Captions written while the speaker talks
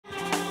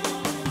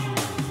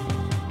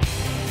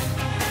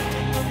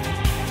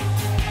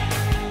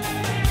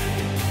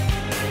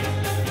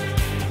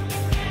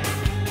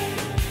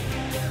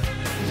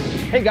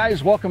Hey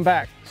guys, welcome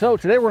back. So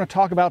today we're going to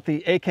talk about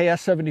the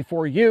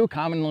AKS-74U,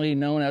 commonly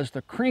known as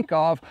the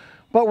Krinkov,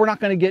 but we're not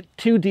going to get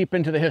too deep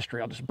into the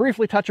history. I'll just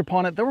briefly touch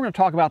upon it. Then we're going to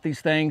talk about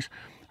these things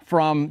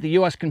from the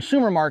U.S.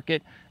 consumer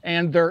market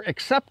and their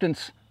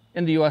acceptance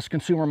in the U.S.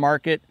 consumer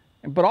market,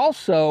 but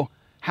also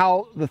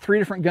how the three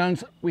different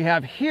guns we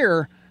have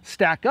here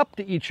stack up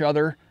to each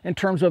other in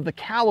terms of the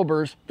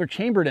calibers they're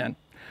chambered in.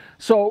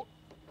 So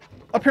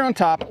up here on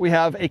top, we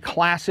have a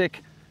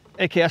classic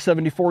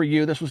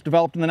AKS-74U. This was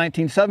developed in the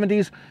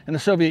 1970s in the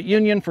Soviet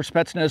Union for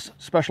Spetsnaz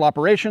special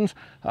operations.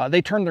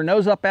 They turned their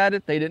nose up at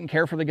it. They didn't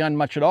care for the gun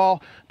much at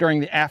all. During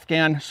the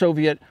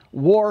Afghan-Soviet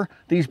war,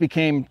 these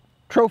became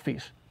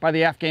trophies by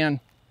the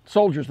Afghan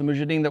soldiers, the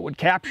mujahideen that would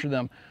capture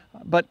them.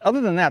 But other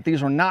than that,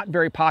 these were not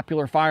very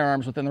popular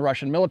firearms within the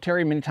Russian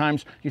military. Many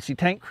times you see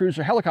tank crews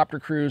or helicopter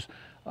crews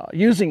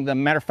using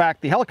them. Matter of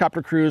fact, the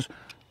helicopter crews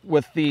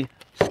with the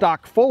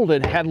stock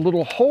folded had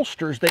little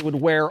holsters they would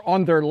wear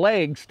on their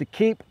legs to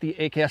keep the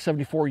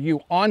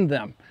AKS-74U on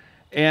them.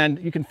 And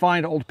you can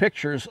find old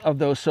pictures of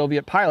those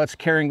Soviet pilots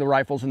carrying the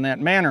rifles in that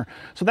manner.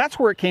 So that's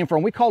where it came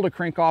from. We called it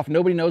Krinkov.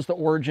 Nobody knows the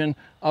origin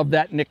of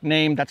that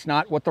nickname. That's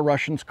not what the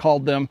Russians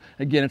called them.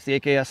 Again, it's the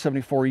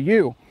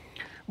AKS-74U.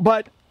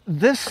 But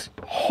this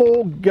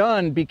whole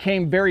gun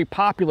became very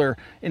popular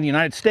in the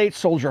United States.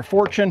 Soldier of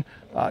Fortune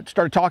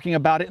started talking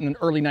about it in the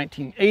early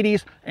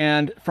 1980s,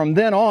 and from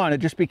then on it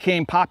just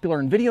became popular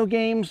in video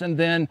games. And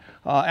then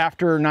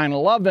after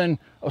 9/11,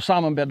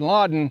 Osama bin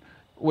Laden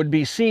would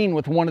be seen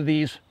with one of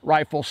these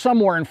rifles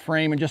somewhere in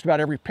frame in just about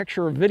every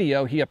picture or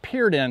video he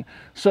appeared in.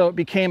 So it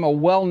became a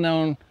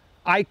well-known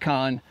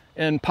icon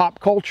in pop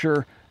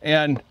culture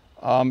and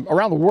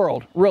around the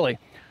world, really.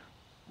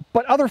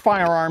 But other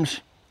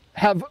firearms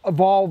have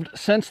evolved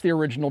since the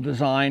original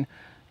design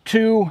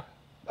to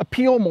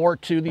appeal more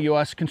to the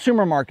U.S.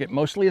 consumer market,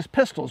 mostly as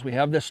pistols. We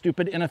have the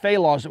stupid NFA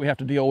laws that we have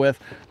to deal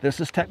with. This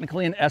is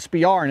technically an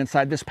SBR, and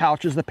inside this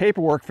pouch is the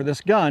paperwork for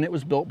this gun. It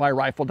was built by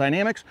Rifle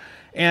Dynamics,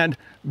 and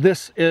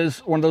this is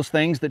one of those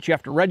things that you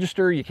have to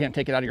register. You can't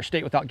take it out of your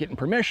state without getting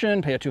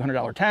permission, pay a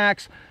 $200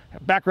 tax,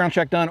 have a background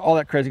check done, all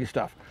that crazy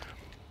stuff.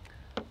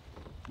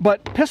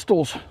 But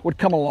pistols would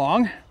come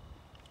along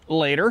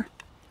later,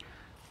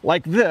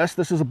 like this.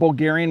 This is a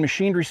Bulgarian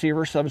machined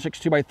receiver,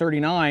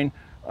 7.62x39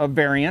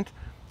 variant,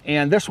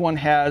 and this one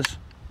has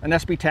an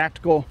SB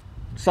Tactical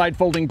side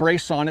folding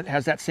brace on it. It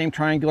has that same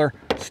triangular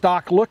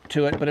stock look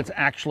to it, but it's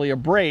actually a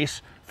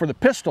brace for the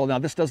pistol. Now,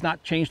 this does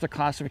not change the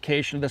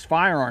classification of this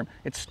firearm.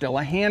 It's still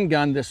a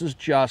handgun. This is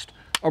just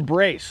a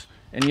brace.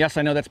 And yes,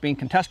 I know that's being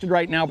contested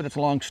right now, but it's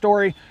a long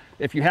story.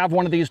 If you have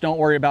one of these, don't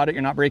worry about it.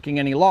 You're not breaking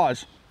any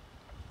laws,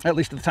 at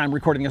least at the time of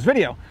recording this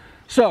video.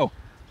 So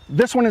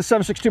this one is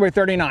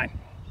 7.62x39.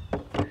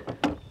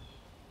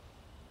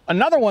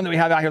 Another one that we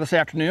have out here this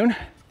afternoon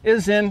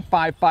is in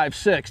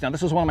 5.56. Now,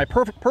 this is one of my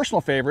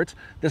personal favorites.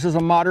 This is a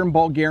modern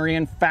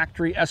Bulgarian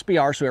factory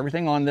SBR, so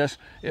everything on this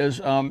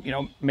is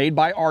made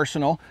by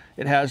Arsenal.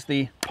 It has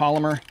the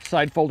polymer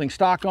side folding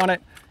stock on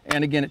it,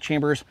 and again, it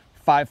chambers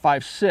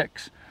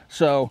 5.56.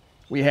 So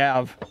we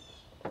have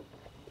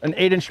an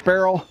 8-inch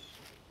barrel,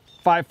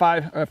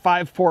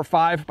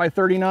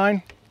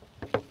 5.45x39.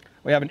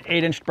 We have an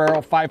 8-inch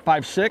barrel,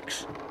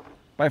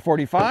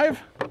 5.56x45.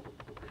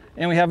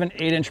 And we have an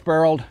 8-inch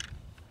barreled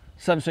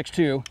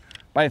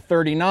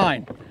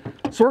 7.62x39.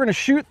 So we're going to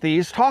shoot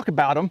these, talk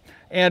about them,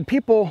 and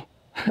people,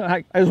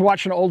 I was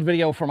watching an old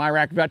video from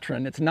Iraq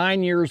veteran. It's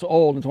 9 years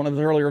old. It's one of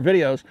his earlier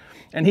videos,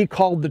 and he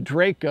called the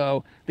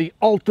Draco the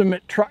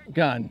ultimate truck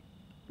gun.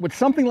 Would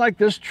something like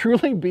this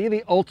truly be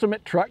the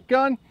ultimate truck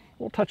gun?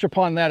 We'll touch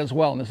upon that as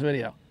well in this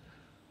video.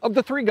 Of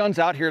the three guns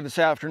out here this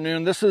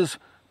afternoon, this is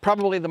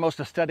probably the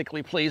most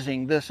aesthetically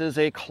pleasing. This is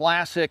a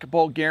classic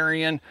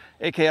Bulgarian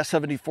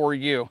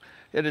AKS-74U.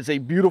 It is a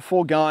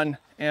beautiful gun,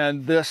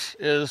 and this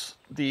is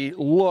the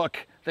look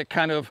that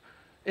kind of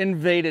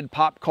invaded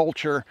pop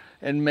culture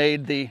and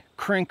made the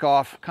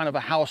Krinkov kind of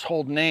a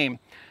household name.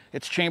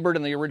 It's chambered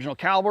in the original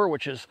caliber,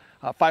 which is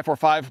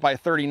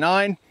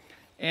 5.45x39,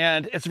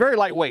 and it's very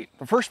lightweight.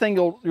 The first thing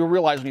you'll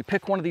realize when you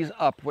pick one of these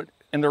up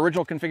in the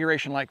original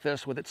configuration like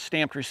this with its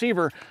stamped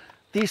receiver,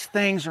 these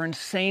things are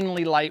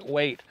insanely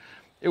lightweight.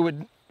 It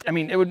would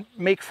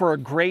make for a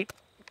great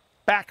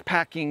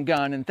backpacking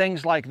gun and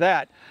things like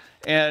that.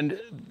 And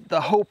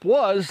the hope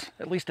was,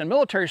 at least in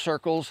military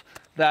circles,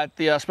 that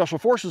the special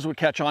forces would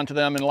catch on to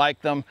them and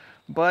like them.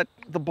 But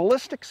the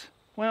ballistics,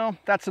 well,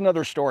 that's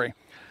another story.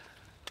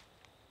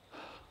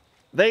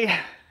 They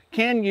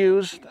can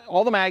use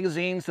all the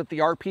magazines that the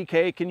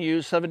RPK can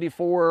use,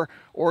 74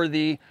 or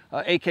the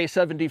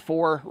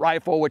AK-74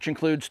 rifle, which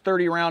includes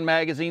 30-round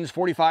magazines,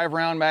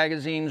 45-round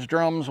magazines,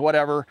 drums,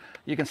 whatever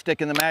you can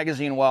stick in the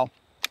magazine well.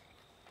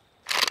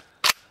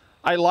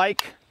 I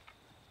like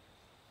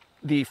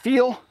the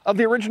feel of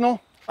the original.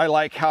 I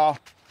like how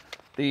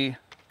the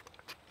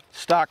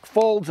stock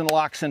folds and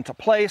locks into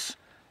place.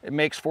 It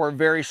makes for a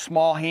very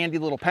small, handy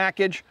little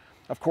package.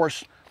 Of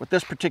course, with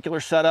this particular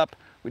setup,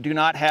 we do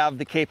not have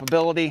the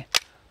capability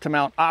to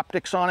mount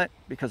optics on it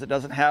because it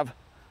doesn't have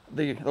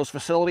those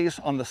facilities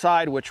on the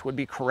side, which would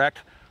be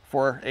correct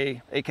for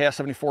a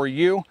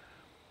AKS-74U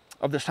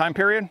of this time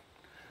period.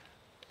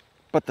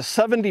 But the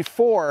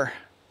 74,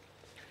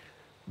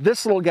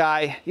 this little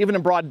guy, even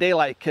in broad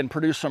daylight, can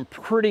produce some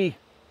pretty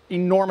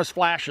enormous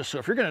flashes. So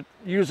if you're going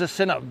to use this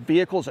in a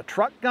vehicle as a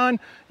truck gun,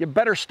 you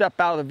better step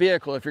out of the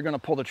vehicle if you're going to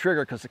pull the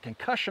trigger, because the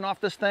concussion off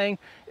this thing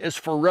is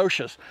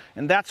ferocious.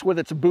 And that's with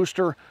its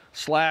booster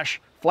slash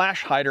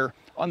flash hider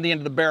on the end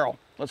of the barrel.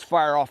 Let's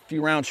fire off a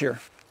few rounds here.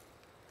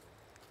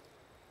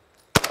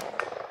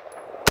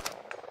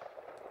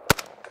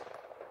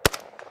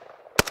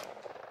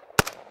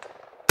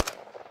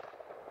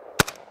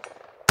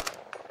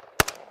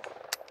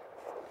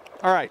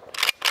 All right,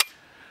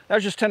 that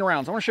was just 10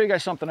 rounds. I want to show you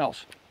guys something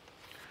else.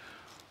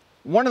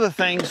 One of the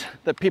things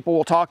that people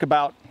will talk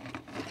about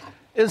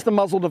is the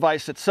muzzle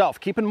device itself.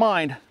 Keep in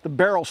mind, the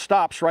barrel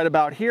stops right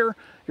about here.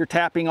 You're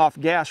tapping off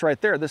gas right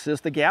there. This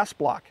is the gas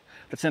block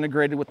that's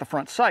integrated with the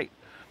front sight.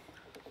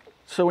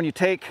 So when you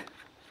take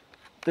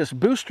this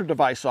booster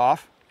device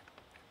off,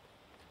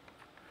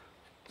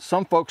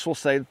 some folks will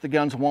say that the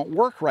guns won't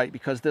work right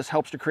because this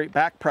helps to create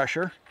back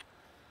pressure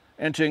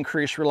and to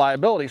increase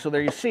reliability. So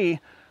there you see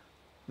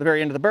the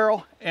very end of the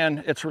barrel and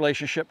its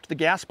relationship to the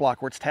gas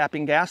block where it's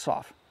tapping gas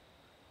off.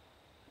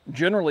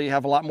 Generally, you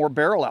have a lot more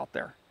barrel out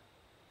there.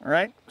 All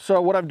right,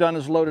 so what I've done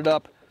is loaded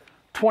up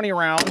 20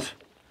 rounds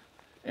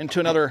into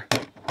another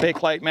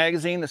Bakelite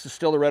magazine. This is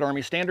still the Red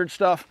Army standard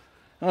stuff.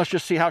 And let's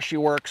just see how she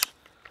works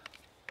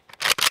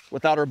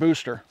without her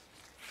booster.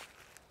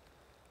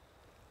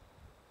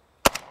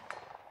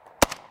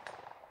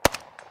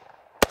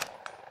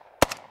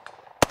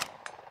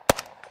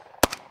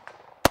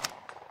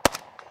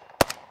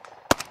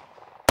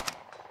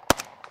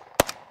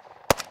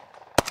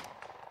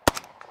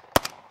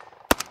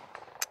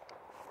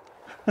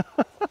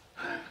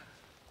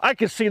 I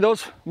can see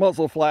those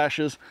muzzle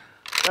flashes.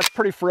 That's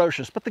pretty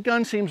ferocious, but the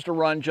gun seems to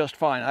run just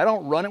fine. I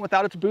don't run it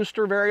without its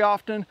booster very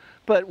often,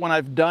 but when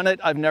I've done it,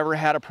 I've never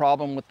had a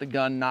problem with the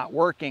gun not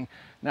working.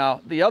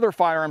 Now, the other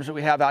firearms that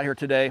we have out here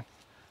today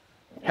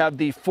have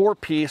the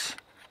 4-piece,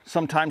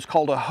 sometimes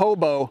called a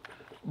hobo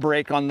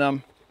brake on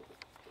them.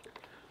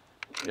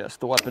 Yes,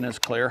 the weapon is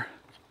clear.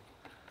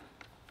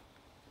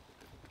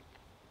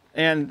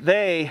 And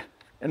they,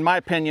 in my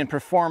opinion,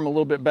 perform a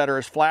little bit better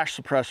as flash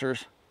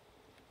suppressors.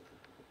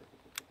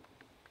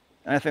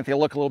 And I think they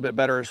look a little bit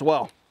better as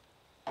well.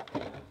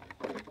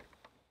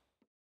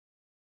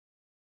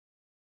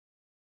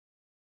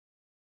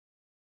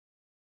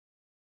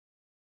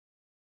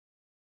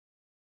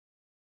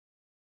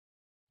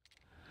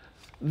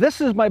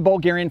 This is my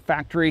Bulgarian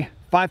factory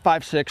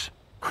 5.56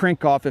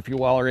 Krinkov, if you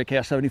will, or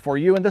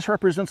AKS-74U, and this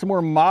represents a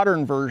more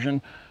modern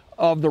version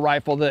of the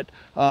rifle that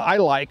I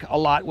like a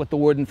lot with the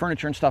wood and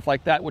furniture and stuff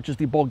like that, which is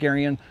the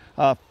Bulgarian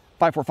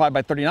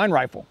 5.45x39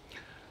 rifle.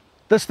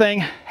 This thing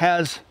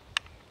has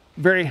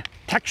very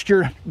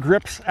textured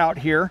grips out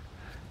here.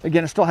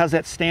 Again, it still has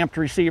that stamped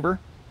receiver.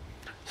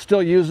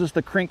 Still uses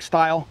the Krink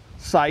style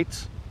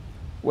sights,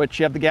 which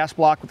you have the gas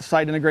block with the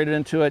sight integrated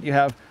into it. You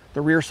have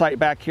the rear sight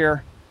back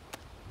here,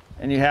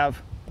 and you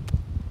have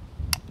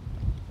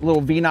a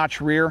little V-notch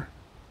rear.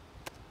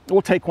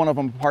 We'll take one of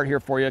them apart here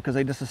for you because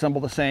they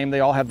disassemble the same. They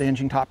all have the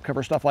hinging top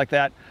cover, stuff like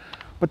that.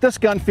 But this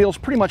gun feels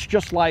pretty much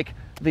just like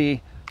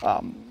the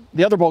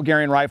other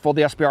Bulgarian rifle,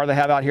 the SBR they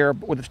have out here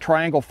with its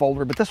triangle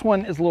folder, but this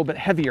one is a little bit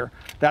heavier.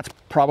 That's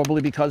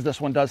probably because this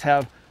one does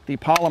have the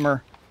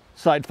polymer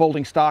side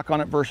folding stock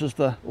on it versus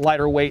the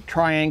lighter weight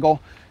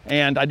triangle.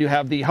 And I do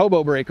have the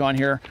hobo brake on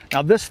here.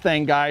 Now this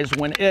thing, guys,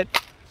 when it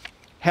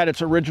had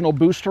its original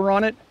booster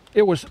on it,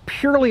 it was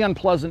purely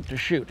unpleasant to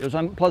shoot. It was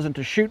unpleasant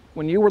to shoot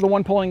when you were the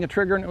one pulling the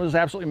trigger, and it was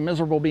absolutely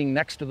miserable being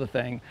next to the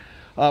thing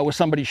with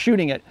somebody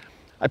shooting it.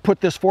 I put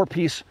this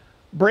 4-piece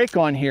brake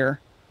on here,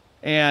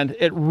 and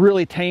it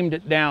really tamed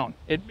it down.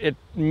 It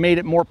made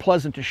it more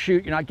pleasant to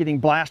shoot. You're not getting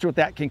blasted with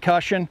that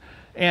concussion.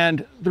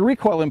 And the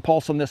recoil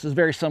impulse on this is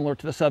very similar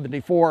to the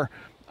 74,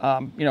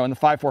 you know, in the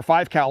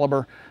 5.45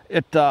 caliber.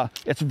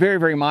 It's very,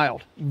 very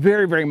mild,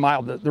 very, very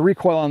mild. The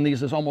recoil on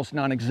these is almost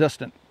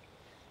non-existent.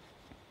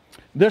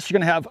 This you're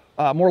gonna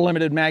have more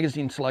limited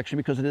magazine selection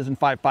because it is in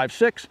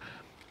 5.56,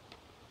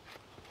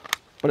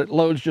 but it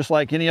loads just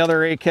like any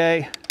other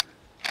AK.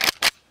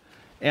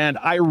 And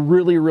I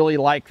really, really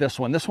like this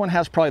one. This one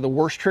has probably the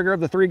worst trigger of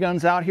the 3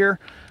 guns out here.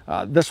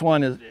 This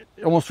one it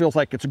almost feels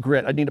like it's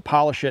grit. I need to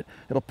polish it.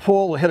 It'll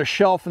pull, it'll hit a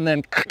shelf, and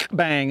then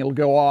bang, it'll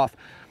go off.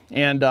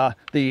 And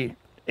the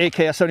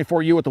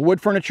AKS-74U with the wood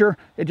furniture,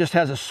 it just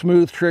has a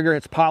smooth trigger.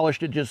 It's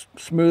polished, it just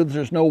smooths.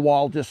 There's no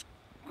wall, just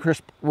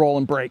crisp roll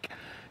and break.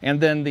 And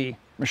then the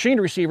machine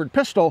receivered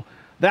pistol,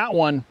 that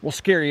one will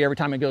scare you every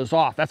time it goes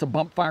off. That's a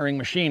bump firing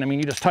machine. I mean,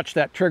 you just touch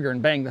that trigger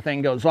and bang, the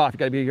thing goes off. You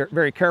gotta be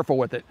very careful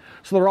with it.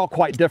 So they're all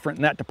quite different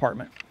in that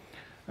department.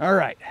 All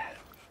right.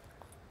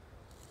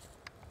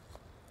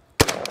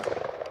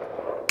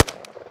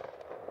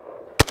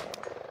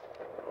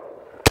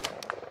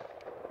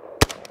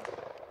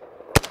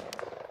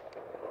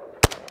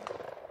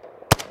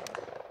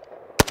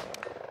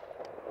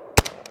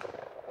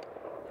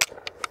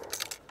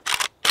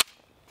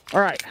 All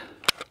right,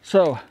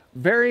 so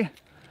very,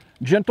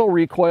 Gentle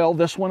recoil.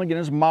 This one again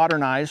is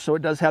modernized, so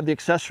it does have the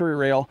accessory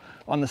rail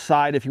on the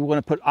side if you want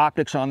to put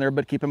optics on there,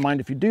 but keep in mind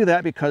if you do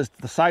that, because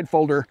the side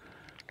folder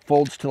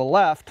folds to the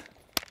left,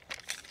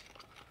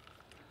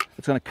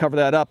 it's going to cover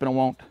that up and it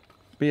won't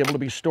be able to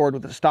be stored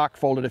with the stock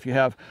folded if you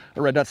have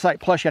a red dot sight.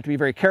 Plus you have to be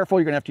very careful.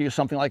 You're going to have to use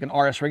something like an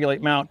RS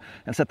regulate mount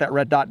and set that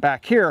red dot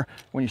back here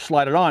when you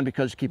slide it on,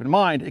 because keep in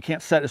mind it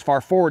can't set as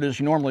far forward as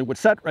you normally would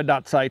set red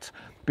dot sights,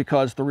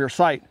 because the rear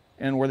sight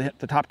and where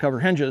the top cover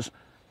hinges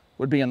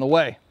would be in the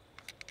way.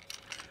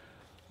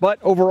 But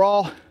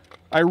overall,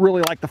 I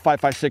really like the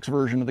 5.56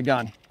 version of the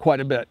gun quite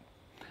a bit.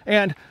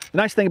 And the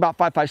nice thing about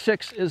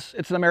 5.56 is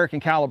it's an American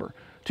caliber.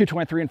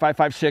 223 and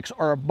 5.56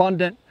 are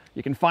abundant.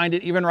 You can find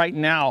it even right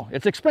now.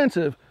 It's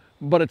expensive,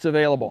 but it's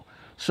available.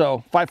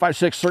 So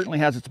 5.56 certainly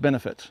has its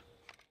benefits.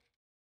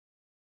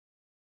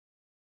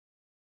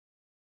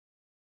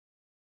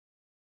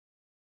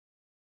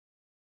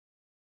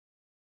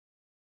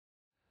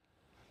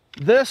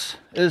 This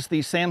is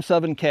the SAM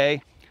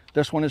 7K.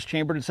 This one is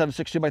chambered in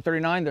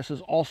 7.62x39. This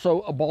is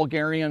also a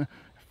Bulgarian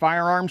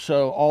firearm,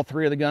 so all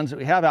three of the guns that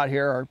we have out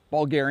here are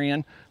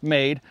Bulgarian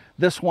made.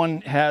 This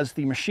one has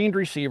the machined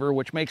receiver,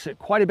 which makes it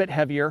quite a bit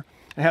heavier.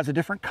 It has a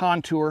different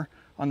contour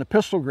on the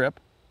pistol grip.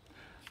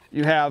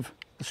 You have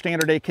the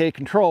standard AK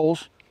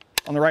controls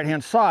on the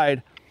right-hand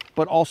side,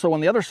 but also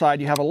on the other side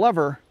you have a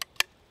lever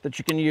that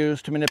you can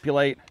use to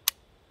manipulate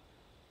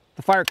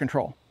the fire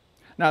control.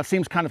 Now it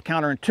seems kind of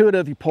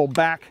counterintuitive. You pull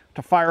back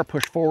to fire,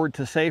 push forward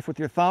to safe with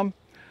your thumb,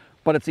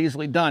 but it's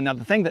easily done. Now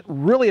the thing that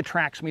really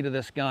attracts me to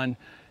this gun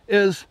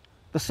is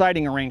the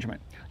sighting arrangement.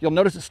 You'll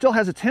notice it still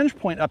has its hinge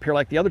point up here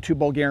like the other two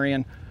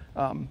Bulgarian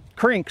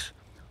Krinks,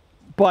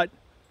 but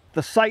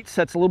the sight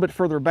sets a little bit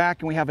further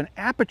back, and we have an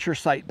aperture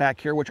sight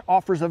back here, which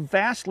offers a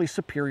vastly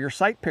superior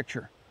sight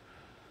picture.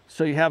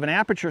 So you have an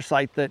aperture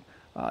sight that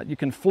you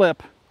can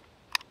flip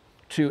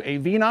to a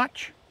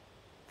V-notch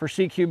for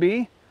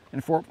CQB,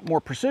 and for more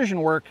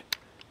precision work,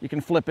 you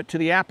can flip it to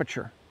the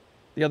aperture.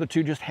 The other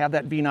two just have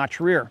that V-notch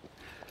rear.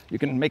 You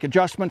can make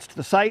adjustments to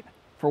the sight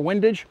for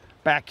windage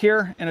back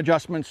here, and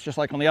adjustments just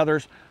like on the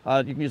others.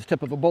 You can use the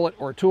tip of a bullet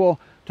or a tool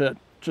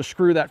to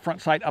screw that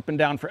front sight up and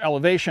down for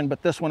elevation,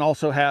 but this one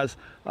also has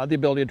the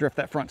ability to drift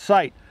that front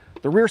sight.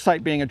 The rear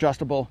sight being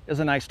adjustable is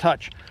a nice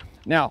touch.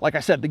 Now, like I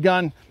said, the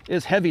gun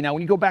is heavy. Now,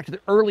 when you go back to the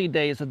early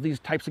days of these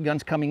types of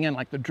guns coming in,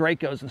 like the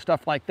Dracos and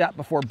stuff like that,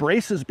 before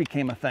braces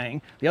became a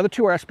thing, the other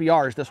two are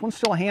SBRs. This one's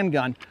still a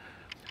handgun.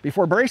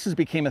 Before braces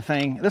became a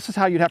thing, this is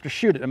how you'd have to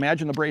shoot it.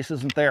 Imagine the brace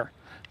isn't there.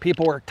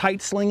 People were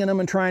tight slinging them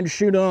and trying to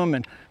shoot them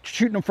and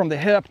shooting them from the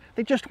hip.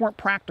 They just weren't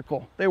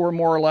practical. They were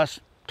more or less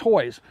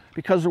toys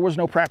because there was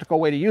no practical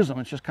way to use them.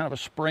 It's just kind of a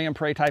spray and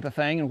pray type of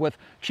thing. And with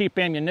cheap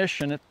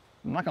ammunition, I'm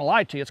not gonna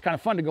lie to you, it's kind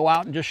of fun to go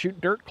out and just shoot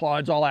dirt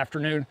clods all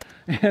afternoon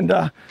and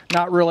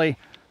not really,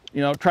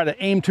 you know, try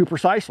to aim too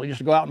precisely, just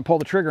to go out and pull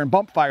the trigger and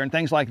bump fire and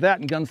things like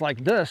that. And guns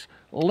like this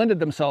lended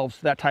themselves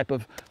to that type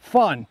of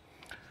fun.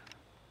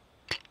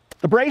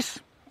 The brace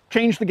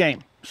changed the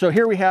game. So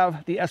here we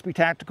have the SB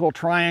Tactical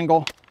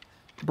triangle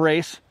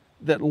brace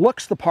that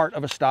looks the part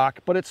of a stock,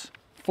 but it's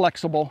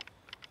flexible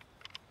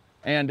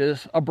and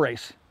is a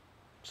brace.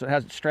 So it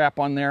has its strap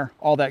on there,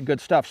 all that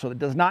good stuff. So it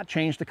does not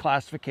change the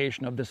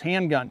classification of this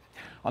handgun.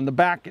 On the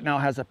back, it now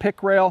has a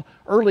pick rail.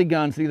 Early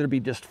guns would either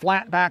be just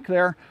flat back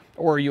there,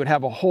 or you would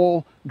have a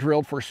hole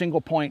drilled for a single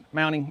point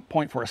mounting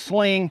point for a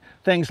sling,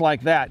 things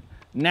like that.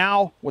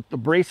 Now, with the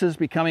braces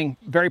becoming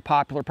very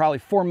popular, probably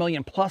 4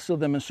 million plus of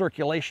them in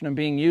circulation and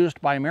being used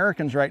by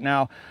Americans right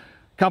now,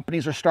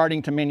 companies are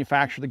starting to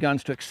manufacture the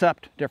guns to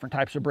accept different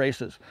types of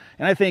braces.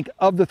 And I think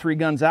of the three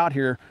guns out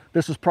here,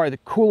 this is probably the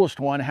coolest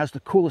one. It has the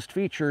coolest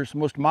features,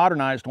 most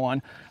modernized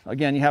one.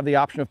 Again, you have the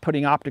option of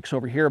putting optics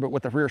over here, but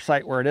with the rear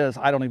sight where it is,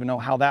 I don't even know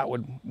how that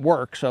would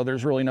work, so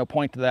there's really no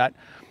point to that.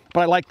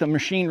 But I like the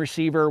machine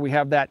receiver. We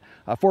have that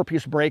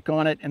 4-piece brake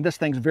on it, and this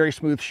thing's very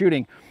smooth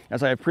shooting.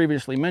 As I have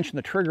previously mentioned,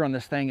 the trigger on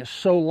this thing is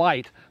so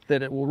light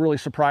that it will really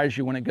surprise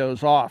you when it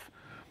goes off.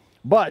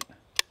 But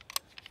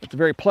it's a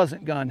very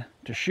pleasant gun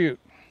to shoot.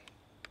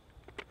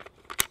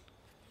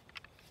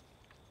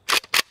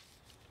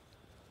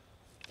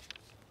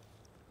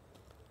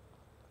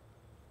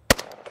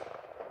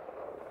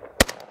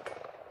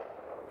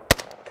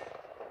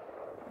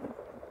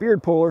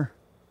 Beard puller.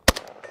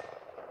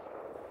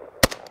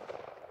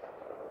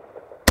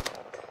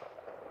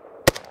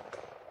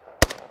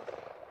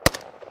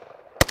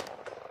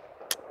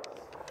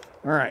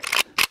 All right,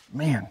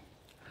 man,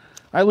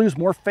 I lose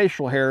more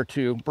facial hair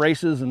to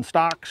braces and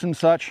stocks and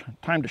such,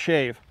 time to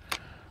shave.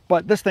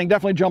 But this thing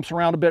definitely jumps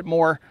around a bit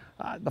more.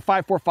 The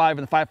 5.45 and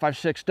the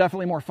 5.56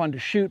 definitely more fun to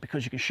shoot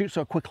because you can shoot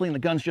so quickly and the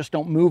guns just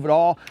don't move at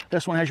all.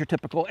 This one has your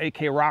typical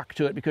AK rock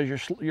to it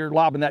because you're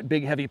lobbing that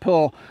big heavy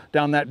pill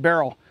down that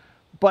barrel.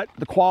 But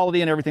the quality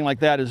and everything like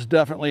that is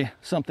definitely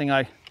something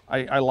I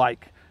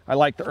like. I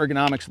like the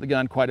ergonomics of the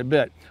gun quite a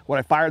bit. Would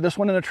I fire this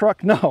one in a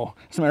truck? No.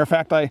 As a matter of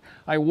fact,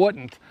 I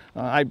wouldn't.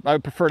 I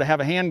would prefer to have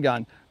a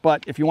handgun.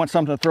 But if you want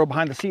something to throw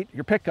behind the seat of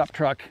your pickup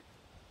truck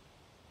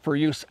for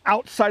use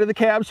outside of the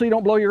cab so you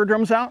don't blow your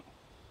eardrums out,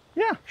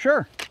 yeah,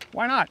 sure.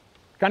 Why not?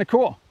 Kind of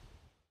cool.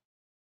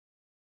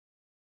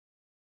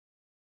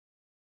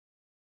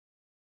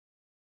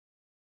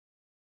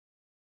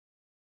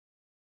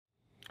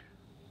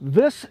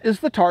 This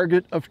is the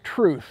target of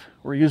truth.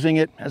 We're using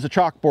it as a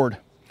chalkboard.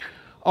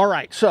 All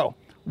right, so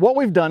what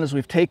we've done is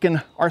we've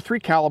taken our 3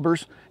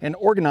 calibers and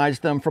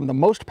organized them from the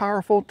most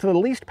powerful to the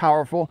least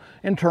powerful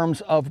in terms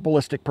of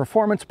ballistic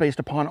performance based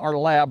upon our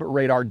lab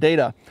radar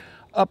data.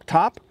 Up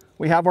top,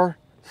 we have our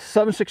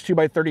 7.62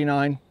 by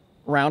 39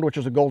 round, which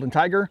is a Golden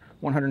Tiger,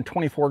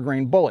 124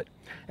 grain bullet.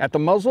 At the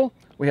muzzle,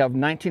 we have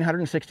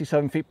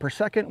 1,967 feet per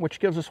second, which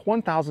gives us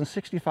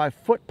 1,065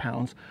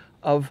 foot-pounds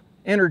of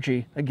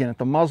energy, again, at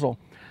the muzzle.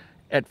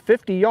 At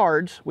 50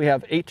 yards, we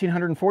have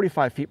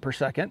 1,845 feet per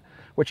second,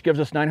 which gives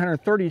us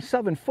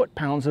 937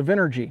 foot-pounds of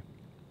energy.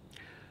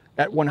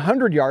 At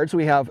 100 yards,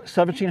 we have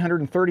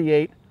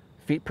 1,738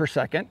 feet per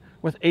second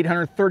with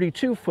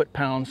 832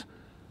 foot-pounds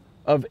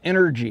of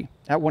energy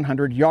at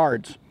 100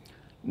 yards.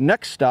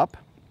 Next up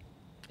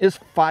is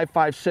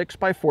 5.56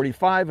 by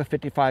 45, a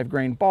 55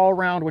 grain ball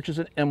round, which is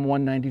an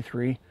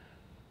M193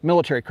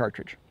 military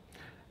cartridge.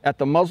 At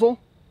the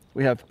muzzle,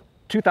 we have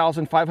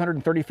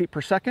 2,530 feet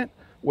per second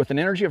with an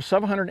energy of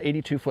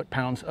 782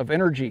 foot-pounds of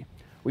energy.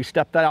 We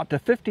step that out to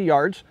 50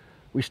 yards.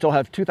 We still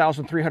have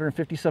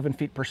 2,357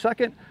 feet per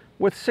second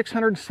with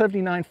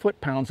 679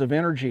 foot-pounds of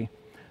energy.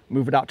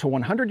 Move it out to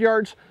 100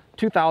 yards,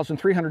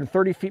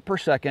 2,330 feet per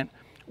second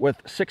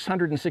with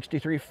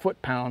 663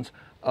 foot-pounds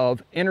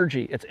of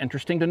energy. It's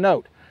interesting to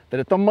note that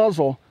at the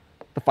muzzle,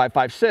 the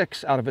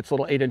 5.56 out of its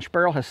little 8-inch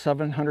barrel has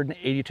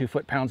 782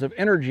 foot-pounds of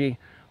energy,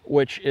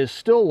 which is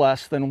still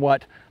less than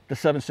what the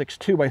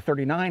 7.62 by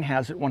 39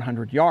 has at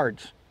 100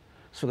 yards.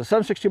 So the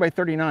 7.62 by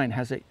 39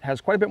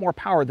 has quite a bit more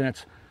power than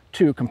its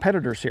 2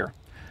 competitors here.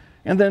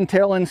 And then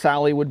tail end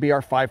Sally would be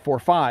our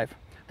 5.45.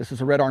 This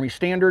is a Red Army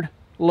standard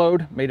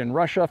load made in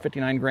Russia,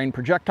 59 grain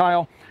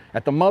projectile.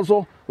 At the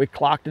muzzle, we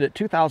clocked it at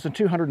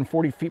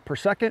 2,240 feet per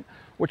second,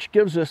 which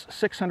gives us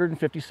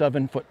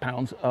 657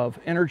 foot-pounds of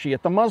energy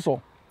at the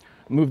muzzle.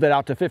 Move that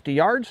out to 50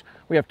 yards,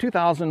 we have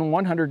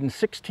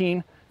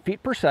 2,116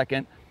 feet per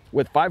second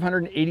with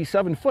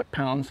 587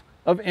 foot-pounds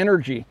of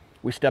energy.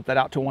 We step that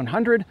out to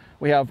 100,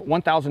 we have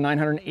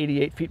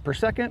 1,988 feet per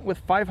second with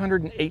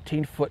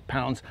 518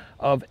 foot-pounds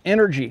of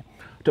energy.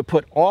 To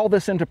put all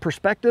this into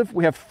perspective,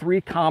 we have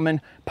 3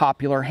 common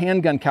popular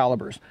handgun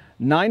calibers.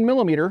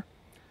 9mm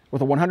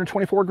with a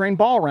 124 grain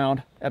ball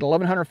round at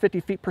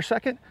 1,150 feet per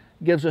second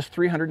gives us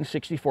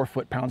 364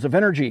 foot-pounds of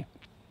energy.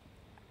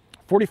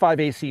 45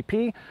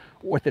 ACP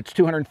with its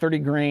 230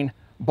 grain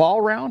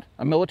ball round,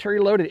 a military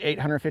load at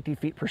 850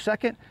 feet per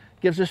second,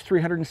 gives us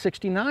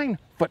 369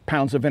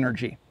 foot-pounds of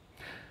energy.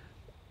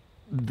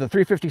 The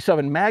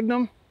 357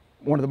 Magnum,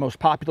 one of the most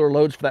popular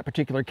loads for that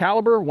particular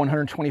caliber,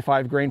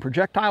 125 grain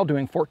projectile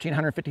doing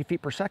 1,450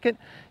 feet per second,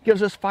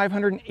 gives us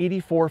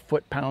 584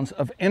 foot-pounds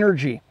of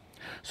energy.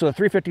 So the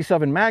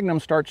 357 Magnum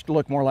starts to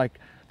look more like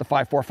the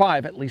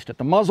 5.45, at least at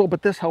the muzzle,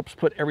 but this helps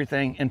put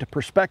everything into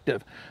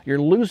perspective. You're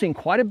losing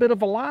quite a bit of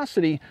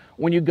velocity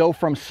when you go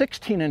from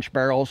 16-inch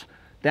barrels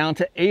down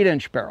to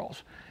 8-inch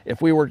barrels. If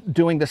we were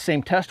doing the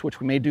same test, which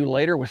we may do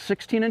later with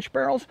 16-inch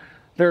barrels,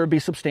 there would be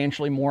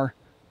substantially more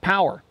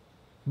power.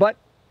 But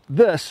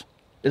this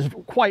is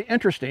quite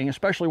interesting,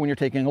 especially when you're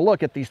taking a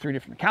look at these 3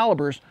 different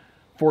calibers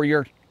for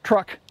your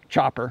truck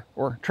chopper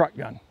or truck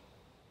gun.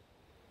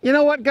 You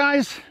know what,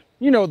 guys?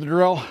 You know the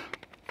drill.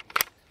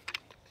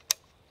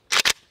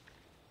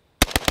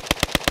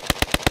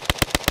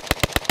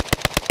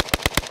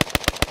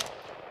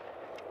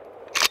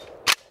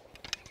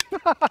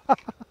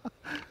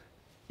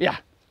 Yeah,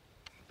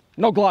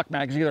 no Glock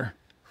mags either.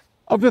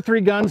 Of the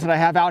 3 guns that I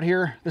have out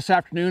here this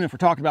afternoon, if we're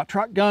talking about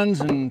truck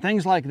guns and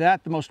things like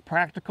that, the most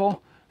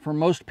practical for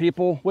most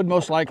people would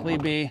most likely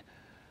be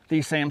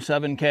the SAM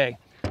 7K,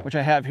 which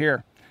I have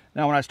here.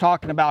 Now, when I was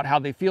talking about how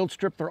they field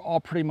strip, they're all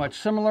pretty much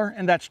similar,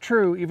 and that's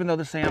true, even though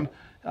the SAM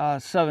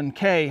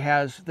 7K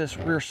has this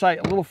rear sight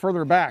a little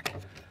further back.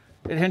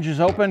 It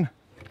hinges open,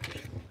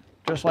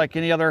 just like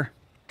any other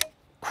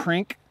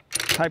Krink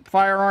type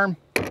firearm.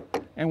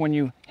 And when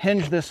you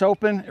hinge this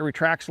open, it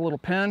retracts a little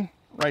pin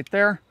right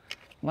there,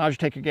 allows you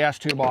to take your gas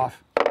tube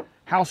off.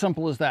 How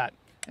simple is that?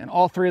 And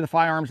all 3 of the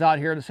firearms out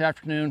here this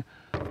afternoon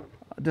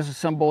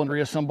disassemble and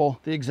reassemble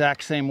the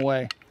exact same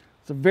way.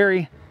 It's a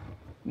very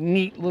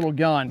neat little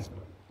gun,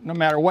 no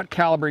matter what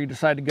caliber you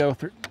decide to go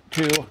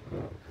to,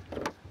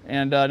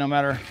 and no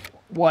matter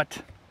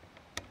what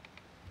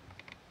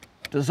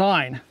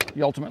design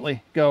you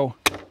ultimately go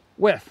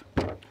with.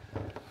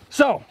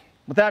 So,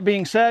 with that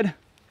being said,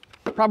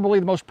 probably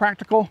the most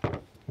practical,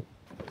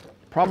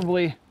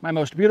 probably my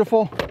most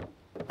beautiful,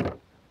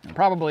 and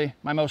probably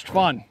my most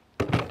fun.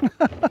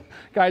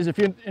 Guys, if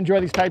you enjoy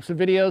these types of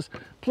videos,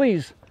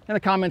 please, in the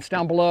comments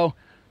down below,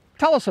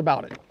 tell us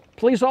about it.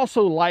 Please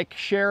also like,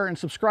 share, and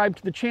subscribe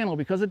to the channel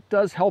because it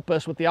does help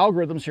us with the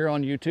algorithms here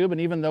on YouTube.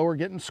 And even though we're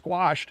getting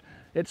squashed,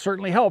 it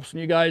certainly helps. And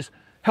you guys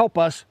help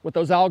us with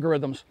those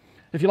algorithms.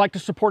 If you'd like to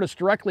support us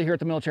directly here at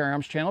the Military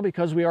Arms channel,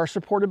 because we are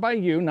supported by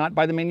you, not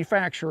by the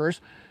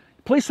manufacturers,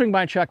 please swing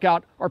by and check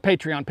out our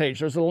Patreon page.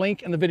 There's a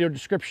link in the video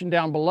description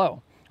down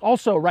below.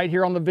 Also, right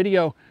here on the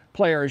video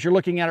player, as you're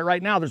looking at it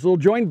right now, there's a little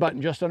join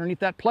button just underneath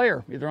that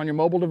player, either on your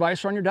mobile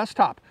device or on your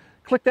desktop.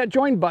 click that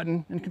join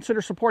button and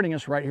consider supporting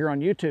us right here on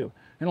YouTube.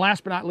 And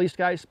last but not least,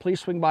 guys, please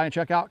swing by and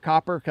check out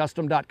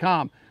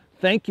coppercustom.com.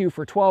 Thank you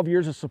for 12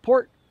 years of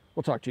support.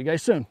 We'll talk to you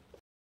guys soon.